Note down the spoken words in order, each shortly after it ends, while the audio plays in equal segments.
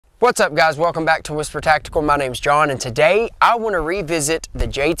What's up guys, welcome back to Whisper Tactical. My name's John and today I want to revisit the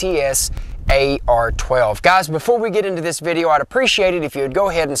JTS AR12. Guys, before we get into this video, I'd appreciate it if you would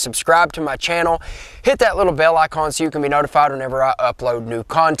go ahead and subscribe to my channel. Hit that little bell icon so you can be notified whenever I upload new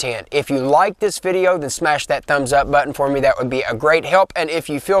content. If you like this video, then smash that thumbs up button for me. That would be a great help. And if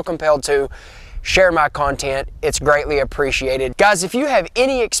you feel compelled to, share my content. It's greatly appreciated. Guys, if you have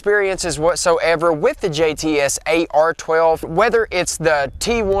any experiences whatsoever with the JTS AR12, whether it's the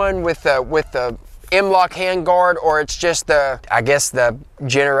T1 with the M-lock handguard, or it's just the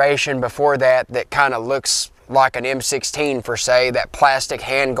generation before that kind of looks like an M16 for say, that plastic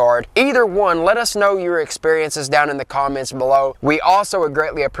handguard. Either one, let us know your experiences down in the comments below. We also would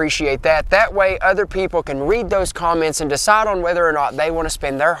greatly appreciate that. That way other people can read those comments and decide on whether or not they want to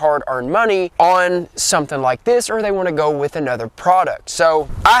spend their hard-earned money on something like this, or they want to go with another product. So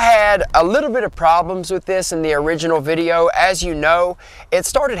I had a little bit of problems with this in the original video. As you know, it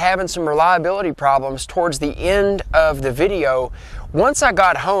started having some reliability problems towards the end of the video. Once I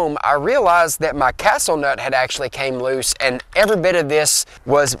got home, I realized that my castle nut had actually came loose and every bit of this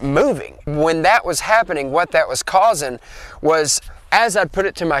was moving. When that was happening, what that was causing was, as I'd put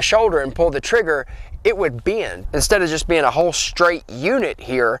it to my shoulder and pull the trigger, it would bend. Instead of just being a whole straight unit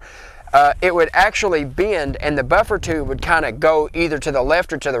here, it would actually bend and the buffer tube would kind of go either to the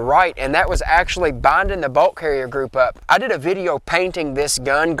left or to the right, and that was actually binding the bolt carrier group up. I did a video painting this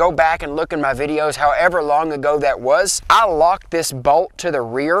gun. Go back and look in my videos, however long ago that was. I locked this bolt to the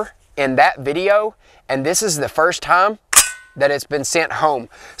rear in that video, and this is the first time that it's been sent home.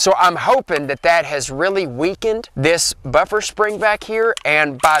 So I'm hoping that that has really weakened this buffer spring back here,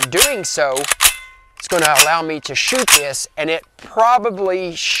 and by doing so, it's going to allow me to shoot this, and it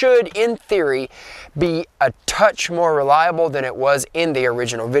probably should, in theory, be a touch more reliable than it was in the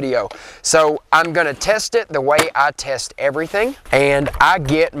original video. So I'm going to test it the way I test everything, and I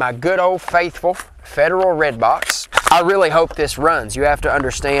get my good old faithful Federal Red Box. I really hope this runs. You have to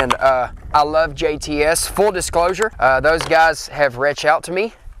understand, I love JTS. Full disclosure, those guys have reached out to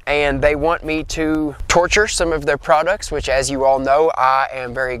me and they want me to torture some of their products, which, as you all know, I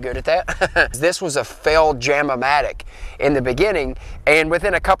am very good at that. This was a failed Jam-O-Matic in the beginning, and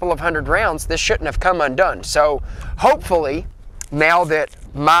within a couple of hundred rounds, this shouldn't have come undone. So hopefully, now that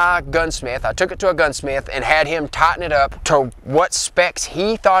my gunsmith, I took it to a gunsmith and had him tighten it up to what specs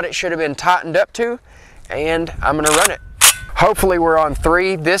he thought it should have been tightened up to, and I'm gonna run it. Hopefully we're on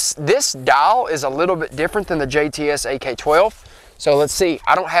 3. This dial is a little bit different than the JTS AK-12. So let's see,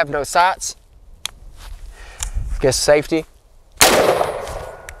 I don't have no sights. Guess safety.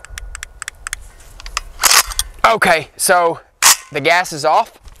 Okay, so the gas is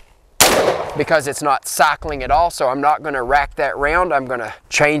off because it's not cycling at all, so I'm not gonna rack that round. I'm gonna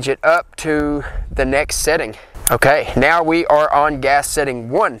change it up to the next setting. Okay, now we are on gas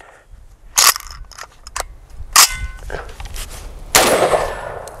setting 1.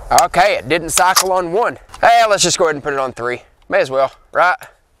 Okay, it didn't cycle on 1. Hey, let's just go ahead and put it on 3. May as well, right?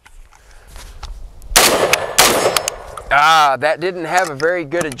 That didn't have a very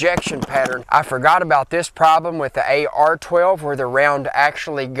good ejection pattern. I forgot about this problem with the AR12 where the round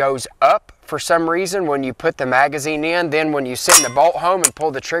actually goes up for some reason when you put the magazine in. Then when you send the bolt home and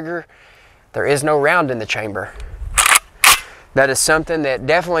pull the trigger, there is no round in the chamber. That is something that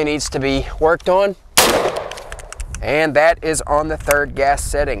definitely needs to be worked on. And that is on the 3rd gas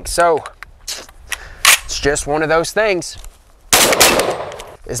setting. So it's just one of those things.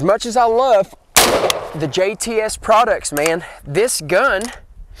 As much as I love the JTS products, man, this gun,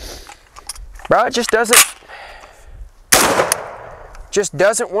 bro, it just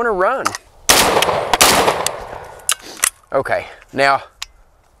doesn't want to run. Okay, now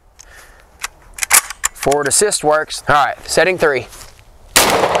forward assist works. All right, setting 3.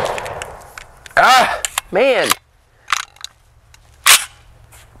 Man,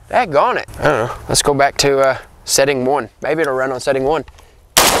 daggone it. I don't know. Let's go back to setting 1. Maybe it'll run on setting 1.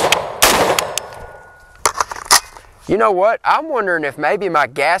 You know what? I'm wondering if maybe my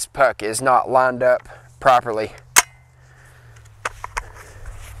gas puck is not lined up properly.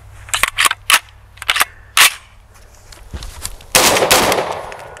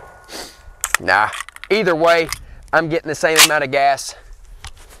 Nah. Either way, I'm getting the same amount of gas.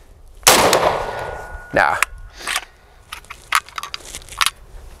 Nah.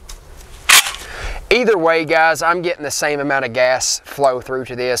 Either way, guys, I'm getting the same amount of gas flow through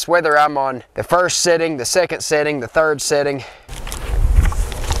to this, whether I'm on the 1st setting, the 2nd setting, the 3rd setting.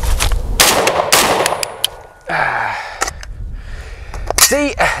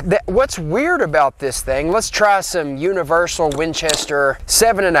 See, what's weird about this thing, let's try some Universal Winchester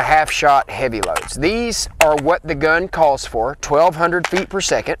 7.5 shot heavy loads. These are what the gun calls for, 1,200 feet per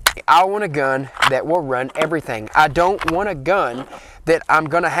second. I want a gun that will run everything. I don't want a gun that I'm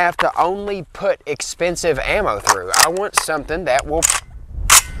gonna have to only put expensive ammo through. I want something that will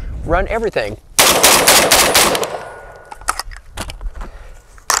run everything.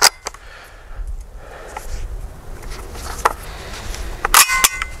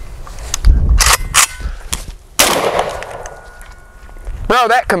 Bro,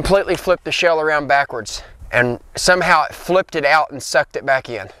 that completely flipped the shell around backwards, and somehow it flipped it out and sucked it back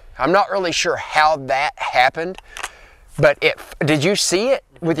in. I'm not really sure how that happened, but did you see it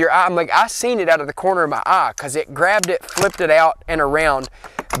with your eye? I'm like, I seen it out of the corner of my eye because it grabbed it, flipped it out and around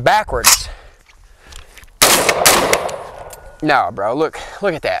backwards. No, bro, look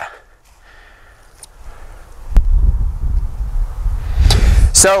at that.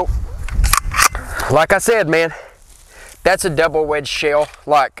 So, like I said, man, that's a double wedge shell.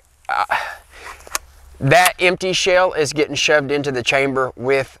 Like that empty shell is getting shoved into the chamber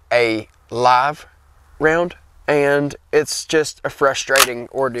with a live round, and it's just a frustrating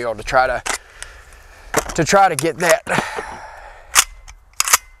ordeal to try to get that.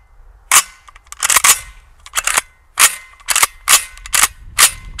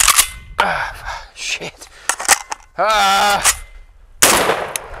 Shit. I'm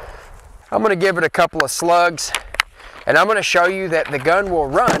gonna give it a couple of slugs. And I'm going to show you that the gun will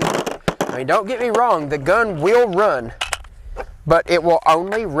run. I mean, don't get me wrong, the gun will run, but it will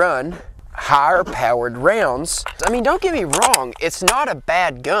only run higher powered rounds. I mean, don't get me wrong, it's not a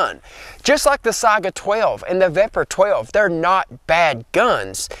bad gun. Just like the Saga 12 and the Vepr 12, they're not bad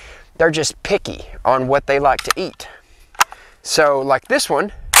guns. They're just picky on what they like to eat. So, like this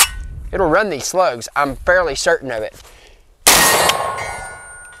one, it'll run these slugs. I'm fairly certain of it.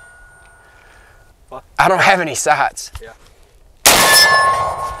 I don't have any sights. Yeah.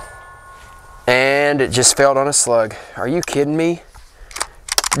 And it just fell on a slug. Are you kidding me?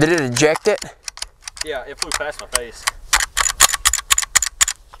 Did it eject it? Yeah, it flew past my face.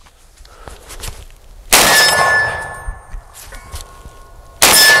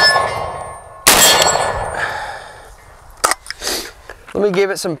 Let me give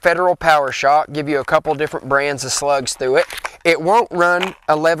it some Federal Power Shock, give you a couple different brands of slugs through it. It won't run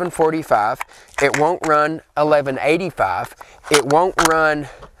 1145, it won't run 1185, it won't run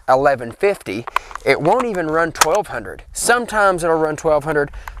 1150, it won't even run 1200. Sometimes it'll run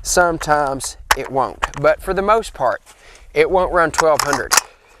 1200, sometimes it won't. But for the most part, it won't run 1200.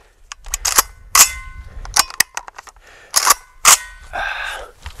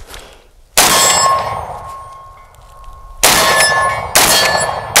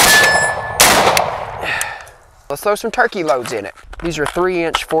 Let's throw some turkey loads in it. These are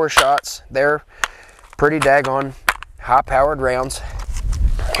 3-inch 4-shots. They're pretty daggone high-powered rounds.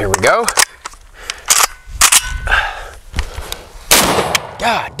 Here we go.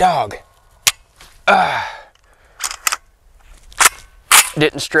 God, dog.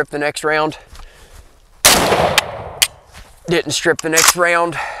 Didn't strip the next round. Didn't strip the next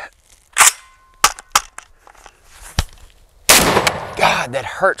round. God, that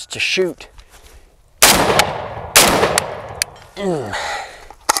hurts to shoot. Whew.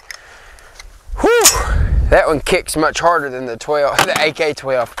 That one kicks much harder than the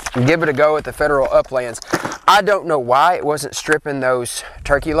AK-12. Give it a go at the Federal Uplands. I don't know why it wasn't stripping those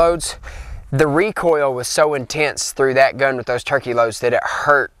turkey loads. The recoil was so intense through that gun with those turkey loads that it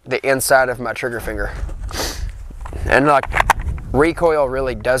hurt the inside of my trigger finger. And like, recoil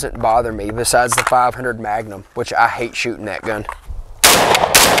really doesn't bother me besides the 500 Magnum, which I hate shooting that gun.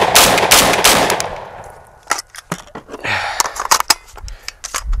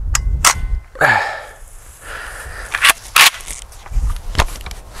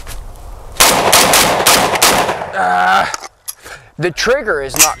 The trigger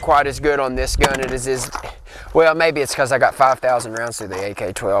is not quite as good on this gun as it is, well, maybe it's because I got 5,000 rounds through the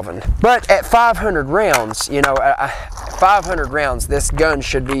AK-12. But at 500 rounds, you know, 500 rounds, this gun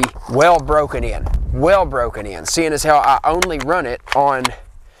should be well broken in, seeing as how I only run it on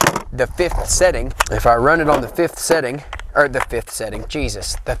the 5th setting. If I run it on the 5th setting, or the 5th setting,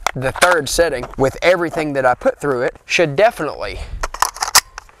 Jesus, the 3rd setting, with everything that I put through it, should definitely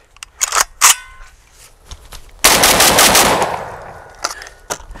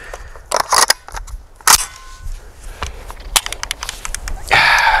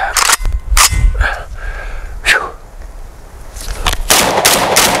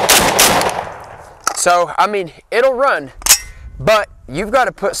So, I mean, it'll run, but you've got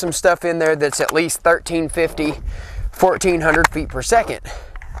to put some stuff in there that's at least 1350, 1,400 feet per second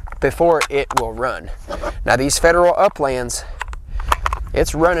before it will run. Now these federal uplands,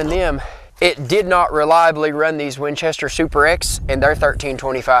 it's running them. It did not reliably run these Winchester Super X, and they're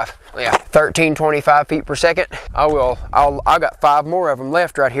 1325. Yeah, 1325 feet per second. I got 5 more of them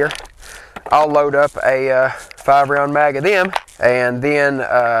left right here. I'll load up a 5-round mag of them, and then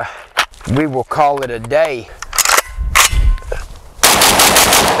we will call it a day.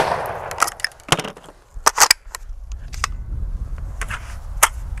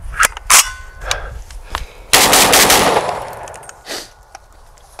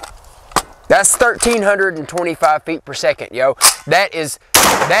 That's 1,325 feet per second, yo. That is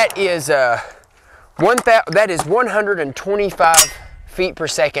 125 feet per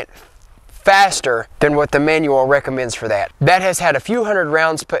second faster than what the manual recommends for that. That has had a few hundred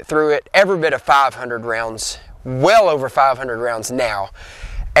rounds put through it, every bit of 500 rounds, well over 500 rounds now.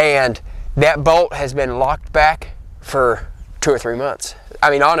 And that bolt has been locked back for 2 or 3 months. I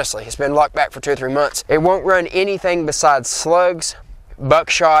mean, honestly, it's been locked back for 2 or 3 months. It won't run anything besides slugs,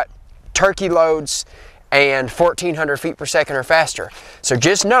 buckshot, turkey loads, and 1,400 feet per second or faster. So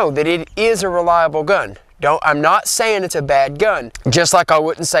just know that it is a reliable gun. I'm not saying it's a bad gun. Just like I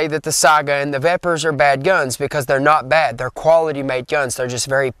wouldn't say that the Saga and the Vepers are bad guns, because they're not bad. They're quality made guns. They're just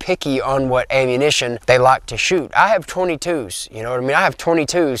very picky on what ammunition they like to shoot. I have 22s, you know what I mean? I have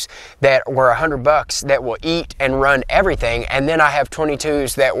 22s that were $100 that will eat and run everything, and then I have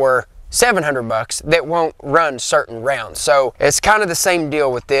 22s that were $700 that won't run certain rounds. So it's kind of the same deal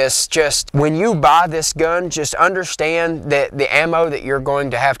with this. Just when you buy this gun, just understand that the ammo that you're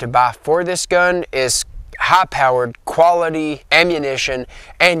going to have to buy for this gun is high-powered quality ammunition,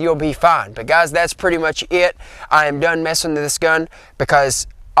 and you'll be fine. But guys, that's pretty much it. I am done messing with this gun because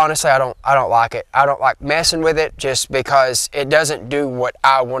honestly I don't like it. I don't like messing with it just because it doesn't do what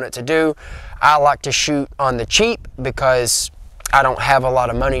I want it to do. I like to shoot on the cheap because I don't have a lot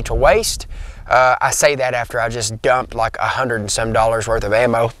of money to waste. I say that after I just dumped like $100 and some worth of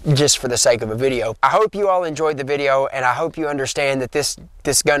ammo just for the sake of a video. I hope you all enjoyed the video, and I hope you understand that this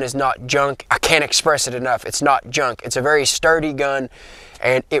gun is not junk. I can't express it enough. It's not junk. It's a very sturdy gun,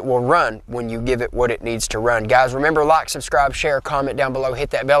 and it will run when you give it what it needs to run. Guys, remember, like, subscribe, share, comment down below, hit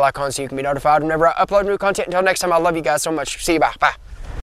that bell icon so you can be notified whenever I upload new content. Until next time, I love you guys so much. See you, bye. Bye.